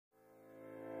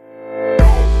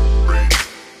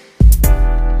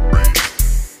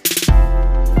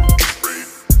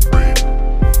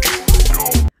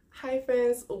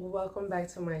welcome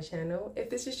back to my channel. If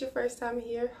this is your first time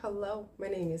here, hello, my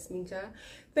name is Mika.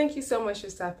 Thank you so much for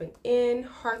stopping in.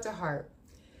 Heart to heart,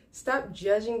 stop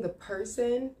judging the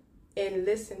person and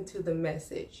listen to the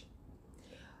message.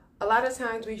 A lot of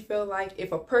times we feel like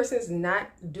if a person's not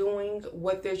doing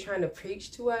what they're trying to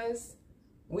preach to us,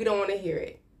 we don't want to hear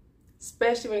it.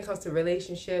 Especially when it comes to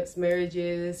relationships,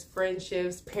 marriages,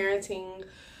 friendships, parenting.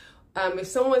 If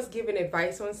someone's giving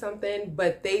advice on something,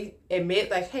 but they admit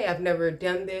like, hey, I've never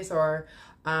done this, or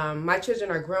my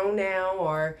children are grown now,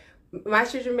 or my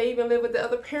children may even live with the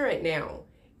other parent now,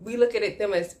 we look at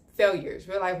them as failures.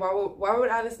 We're like, why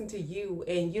would I listen to you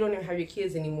and you don't even have your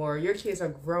kids anymore? Your kids are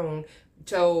grown,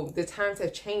 so the times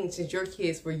have changed since your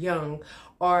kids were young.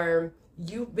 Or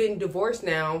you've been divorced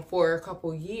now for a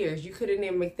couple years. You couldn't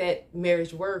even make that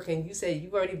marriage work, and you said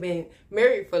you've already been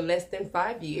married for less than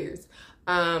 5 years.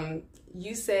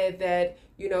 You said that,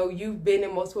 you know, you've been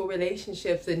in multiple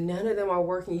relationships and none of them are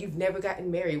working. You've never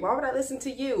gotten married. Why would I listen to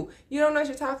you? You don't know what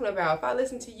you're talking about. If I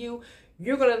listen to you,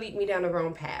 you're going to lead me down the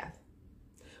wrong path.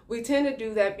 We tend to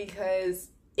do that because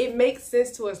it makes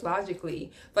sense to us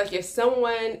logically. Like if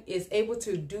someone is able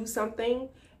to do something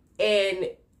and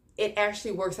it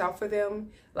actually works out for them,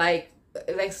 like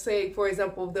say, for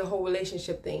example, the whole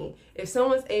relationship thing. If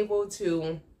someone's able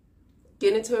to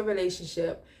get into a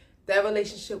relationship, that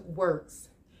relationship works,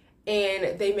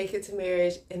 and they make it to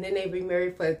marriage, and then they've been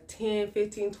married for 10,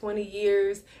 15, 20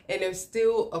 years, and they're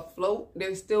still afloat,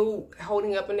 they're still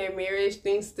holding up in their marriage,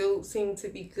 things still seem to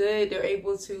be good, they're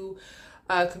able to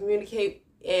communicate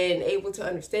and able to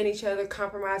understand each other,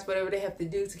 compromise, whatever they have to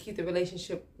do to keep the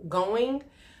relationship going.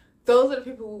 Those are the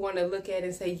people we want to look at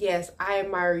and say, yes, I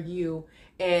admire you,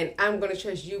 and I'm going to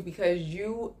trust you because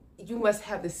you must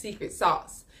have the secret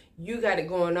sauce. You got it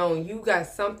going on. You got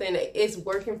something that is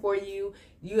working for you.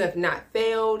 You have not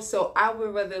failed. So I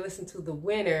would rather listen to the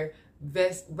winner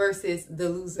versus the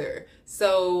loser.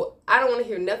 So I don't want to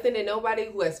hear nothing that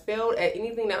nobody who has failed at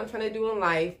anything that I'm trying to do in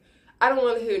life. I don't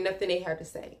want to hear nothing they have to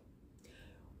say.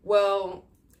 Well,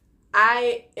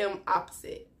 I am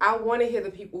opposite. I want to hear the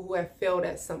people who have failed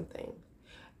at something.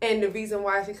 And the reason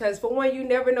why is because, for one, you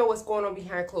never know what's going on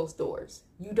behind closed doors.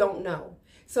 You don't know.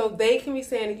 So they can be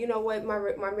saying, you know what, my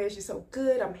marriage is so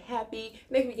good, I'm happy.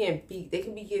 And they can be getting beat. They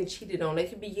can be getting cheated on. They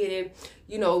can be getting,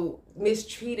 you know,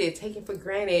 mistreated, taken for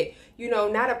granted, you know,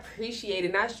 not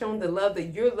appreciated, not shown the love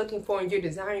that you're looking for and you're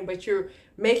desiring, but you're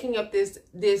making up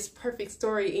this perfect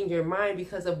story in your mind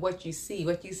because of what you see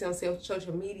on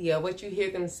social media, what you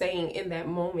hear them saying in that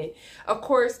moment. Of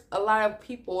course, a lot of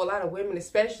people, a lot of women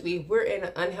especially, if we're in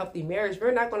an unhealthy marriage,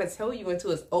 we're not going to tell you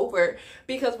until it's over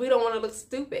because we don't want to look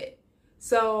stupid.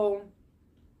 So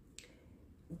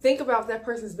think about if that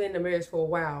person's been in a marriage for a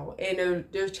while and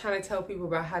they're trying to tell people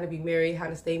about how to be married, how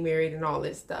to stay married, and all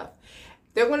this stuff.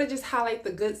 They're going to just highlight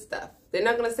the good stuff. They're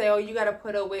not going to say, oh, you got to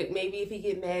put up with, maybe if he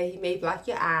get mad, he may block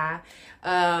your eye.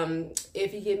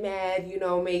 If he get mad, you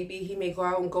know, maybe he may go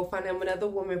out and go find him another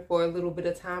woman for a little bit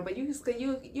of time. But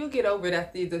you'll get over it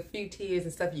after the few tears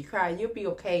and stuff you cry. You'll be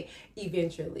okay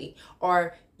eventually.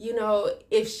 Or, you know,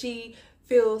 if she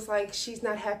feels like she's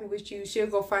not happy with you, she'll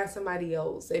go find somebody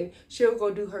else and she'll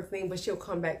go do her thing, but she'll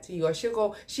come back to you. Or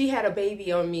she had a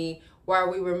baby on me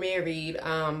while we were married,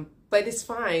 but it's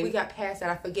fine. We got past that.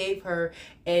 I forgave her,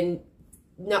 and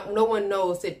no one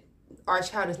knows that our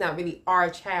child is not really our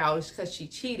child. It's because she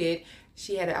cheated.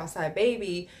 She had an outside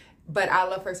baby, but I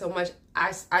love her so much,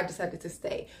 I decided to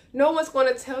stay. No one's going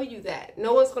to tell you that.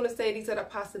 No one's going to say these are the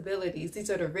possibilities, these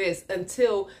are the risks,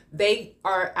 until they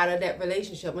are out of that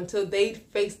relationship, until they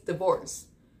face divorce.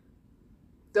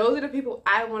 Those are the people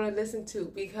I want to listen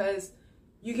to, because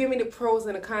you give me the pros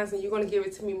and the cons and you're going to give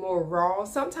it to me more raw.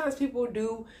 Sometimes people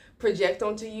do project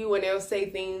onto you and they'll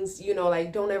say things, you know,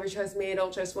 like, don't ever trust men,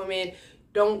 don't trust women,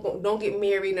 don't get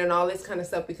married and all this kind of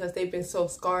stuff, because they've been so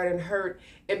scarred and hurt.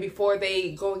 And before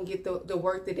they go and get the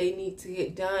work that they need to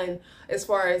get done as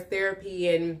far as therapy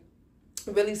and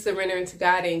really surrendering to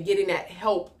God and getting that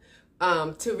help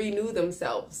to renew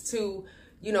themselves, to,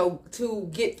 you know, to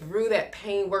get through that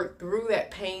pain, work through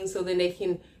that pain, so then they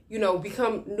can, you know,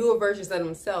 become newer versions of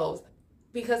themselves.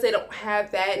 Because they don't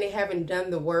have that and they haven't done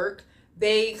the work,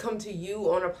 they come to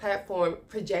you on a platform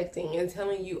projecting and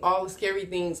telling you all the scary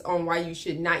things on why you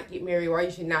should not get married, why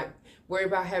you should not worry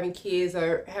about having kids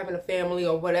or having a family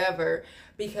or whatever,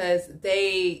 because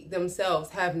they themselves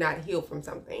have not healed from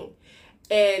something.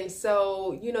 And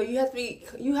so, you know, you have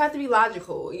to be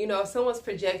logical. You know, if someone's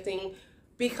projecting,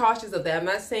 be cautious of that. I'm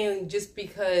not saying just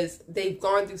because they've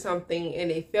gone through something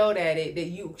and they failed at it that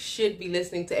you should be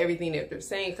listening to everything that they're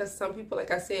saying, because some people,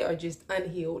 like I said, are just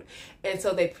unhealed, and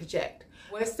so they project.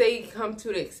 Once they come to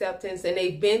the acceptance and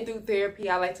they've been through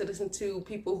therapy, I like to listen to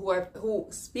people who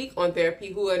speak on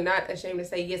therapy, who are not ashamed to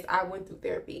say, yes, I went through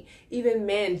therapy. Even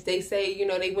men, they say, you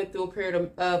know, they went through a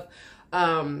period of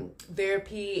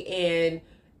therapy and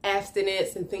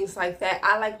abstinence and things like that.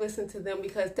 I like listening to them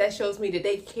because that shows me that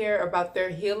they care about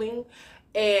their healing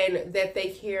and that they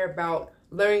care about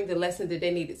learning the lesson that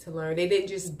they needed to learn. They didn't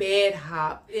just bed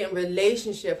hop, they didn't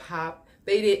relationship hop.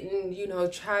 They didn't, you know,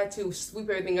 try to sweep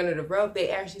everything under the rug.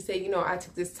 They actually say, you know, I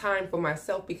took this time for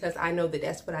myself because I know that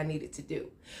that's what I needed to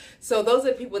do. So those are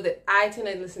the people that I tend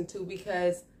to listen to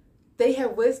because they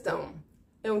have wisdom.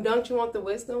 And don't you want the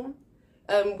wisdom?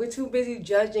 We're too busy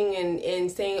judging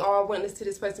and saying, oh, I wouldn't listen to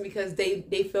this person because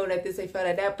they failed at this, they failed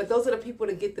at that. But those are the people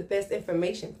to get the best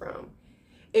information from.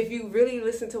 If you really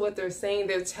listen to what they're saying,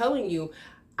 they're telling you,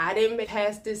 I didn't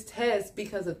pass this test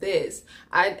because of this.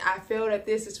 I failed at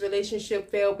this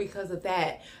relationship failed because of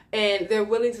that. And they're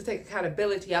willing to take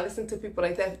accountability. I listen to people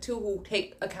like that too who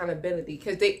take accountability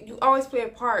because you always play a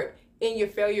part in your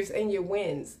failures and your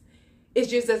wins. It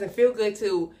just doesn't feel good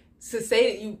to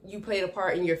say that you played a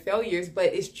part in your failures, but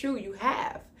it's true, you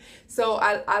have. So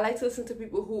I like to listen to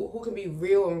people who can be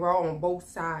real and raw on both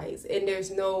sides, and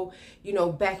there's no, you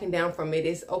know, backing down from it.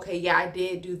 It's okay, yeah, I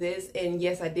did do this, and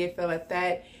yes, I did fail at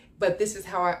that, but this is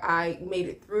how I made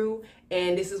it through,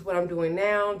 and this is what I'm doing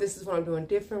now, this is what I'm doing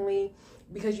differently.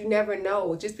 Because you never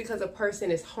know. Just because a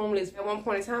person is homeless, at one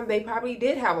point in time, they probably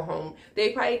did have a home.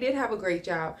 They probably did have a great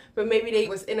job. But maybe they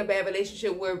was in a bad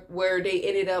relationship where they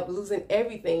ended up losing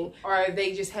everything. Or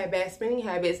they just had bad spending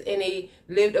habits and they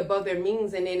lived above their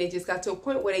means, and then they just got to a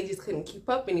point where they just couldn't keep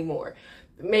up anymore.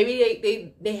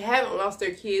 Maybe they haven't lost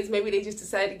their kids. Maybe they just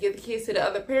decided to give the kids to the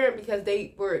other parent because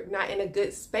they were not in a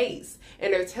good space.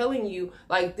 And they're telling you,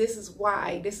 like, this is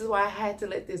why I had to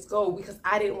let this go, because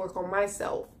I didn't work on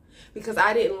myself. Because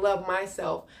I didn't love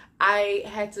myself. I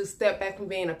had to step back from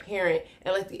being a parent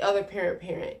and let the other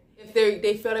parent. If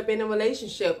they felt I've been in a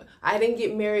relationship, I didn't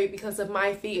get married because of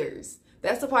my fears.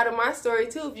 That's a part of my story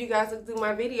too. If you guys look through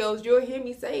my videos, you'll hear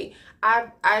me say, I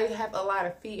have a lot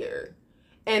of fear.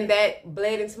 And that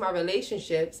bled into my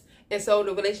relationships. And so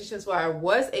the relationships where I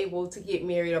was able to get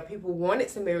married or people wanted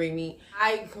to marry me,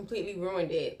 I completely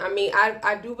ruined it. I mean,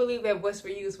 I do believe that what's for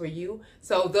you is for you.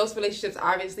 So those relationships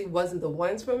obviously wasn't the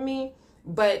ones for me.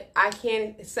 But I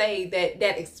can say that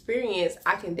that experience,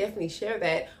 I can definitely share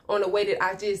that on a way that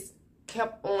I just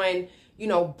kept on, you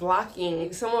know, blocking.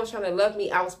 If someone was trying to love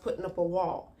me, I was putting up a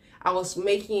wall. I was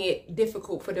making it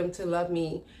difficult for them to love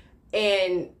me.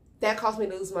 And that caused me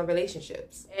to lose my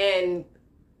relationships. And,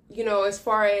 you know, as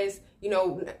far as, you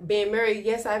know, being married,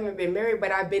 yes, I haven't been married,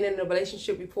 but I've been in a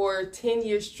relationship before 10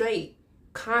 years straight,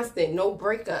 constant, no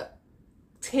breakup.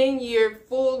 10-year,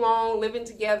 full-on, living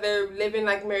together, living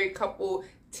like a married couple,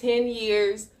 10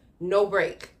 years, no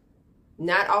break.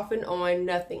 Not off and on,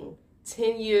 nothing.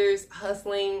 10 years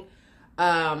hustling,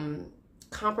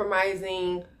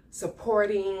 compromising,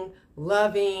 supporting,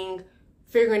 loving,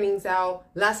 figuring things out,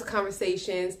 lots of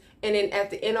conversations. And then at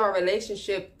the end of our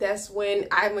relationship, that's when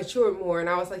I matured more. And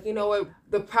I was like, you know what?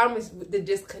 The problem is the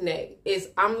disconnect. Is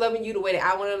I'm loving you the way that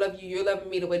I want to love you. You're loving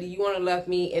me the way that you want to love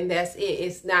me. And that's it.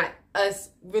 It's not us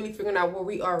really figuring out where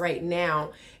we are right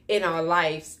now in our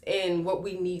lives and what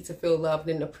we need to feel loved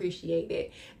and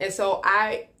appreciated. And so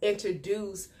I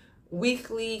introduce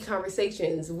weekly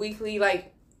conversations, weekly,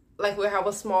 like we'll have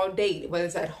a small date, whether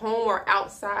it's at home or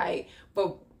outside.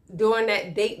 But during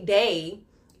that date day,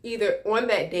 either on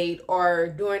that date or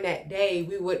during that day,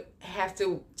 we would have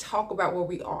to talk about where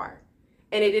we are.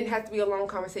 And it didn't have to be a long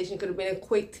conversation. It could have been a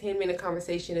quick 10-minute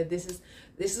conversation of this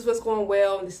is what's going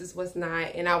well and this is what's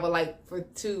not. And I would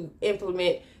like to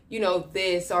implement, you know,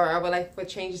 this, or I would like for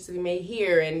changes to be made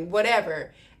here and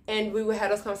whatever. And we would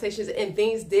have those conversations, and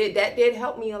that did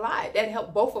help me a lot. That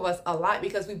helped both of us a lot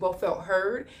because we both felt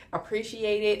heard,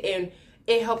 appreciated, and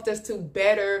it helped us to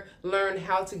better learn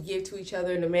how to give to each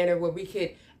other in a manner where we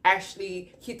could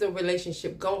actually keep the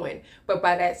relationship going. But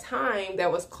by that time,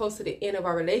 that was close to the end of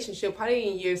our relationship, probably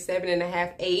in year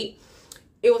 7.5, 8,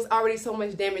 it was already so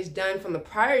much damage done from the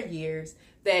prior years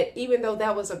that even though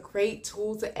that was a great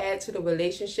tool to add to the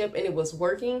relationship and it was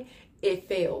working, it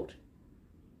failed.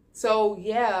 So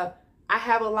yeah, I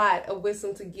have a lot of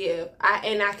wisdom to give.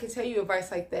 And I can tell you advice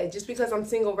like that. Just because I'm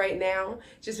single right now,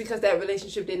 just because that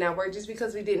relationship did not work, just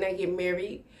because we did not get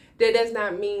married, that does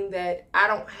not mean that I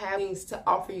don't have things to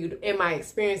offer you in my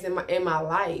experience, in my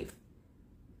life.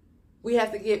 We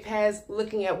have to get past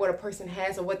looking at what a person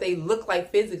has or what they look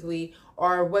like physically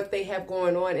or what they have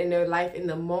going on in their life in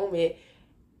the moment,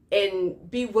 and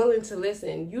be willing to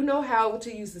listen. You know how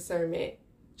to use discernment.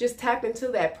 Just tap into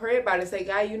that, pray about it, say,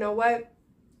 God, you know what?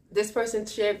 This person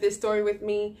shared this story with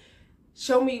me.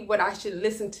 Show me what I should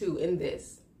listen to in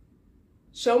this.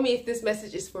 Show me if this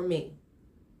message is for me.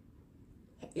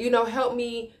 You know, help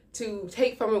me to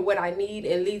take from it what I need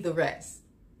and leave the rest.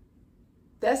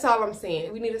 That's all I'm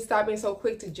saying. We need to stop being so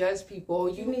quick to judge people.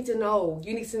 You need to know.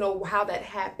 You need to know how that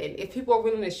happened. If people are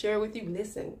willing to share with you,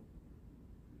 listen.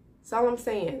 That's all I'm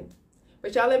saying.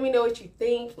 But y'all let me know what you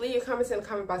think. Leave your comments in the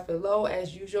comment box below.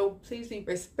 As usual, please be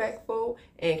respectful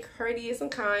and courteous and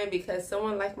kind, because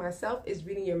someone like myself is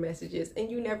reading your messages,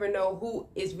 and you never know who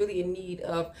is really in need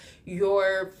of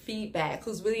your feedback,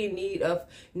 who's really in need of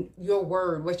your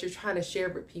word, what you're trying to share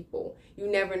with people. You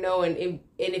never know, and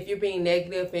if you're being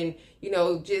negative and, you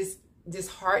know, just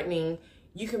disheartening,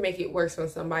 you can make it worse on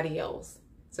somebody else.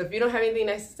 So if you don't have anything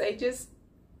nice to say, just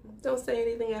don't say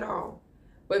anything at all.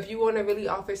 But if you want to really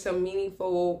offer some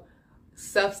meaningful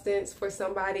substance for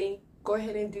somebody, go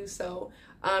ahead and do so.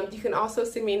 You can also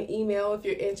send me an email if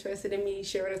you're interested in me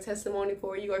sharing a testimony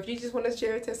for you, or if you just want to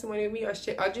share a testimony with me, or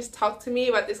just talk to me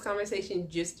about this conversation,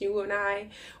 just you and I,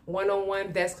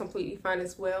 one-on-one. That's completely fine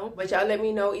as well. But y'all let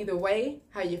me know either way,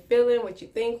 how you're feeling, what you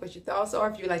think, what your thoughts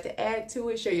are. If you'd like to add to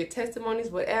it, share your testimonies,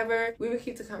 whatever. We will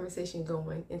keep the conversation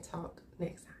going and talk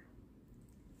next time.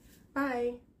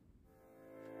 Bye.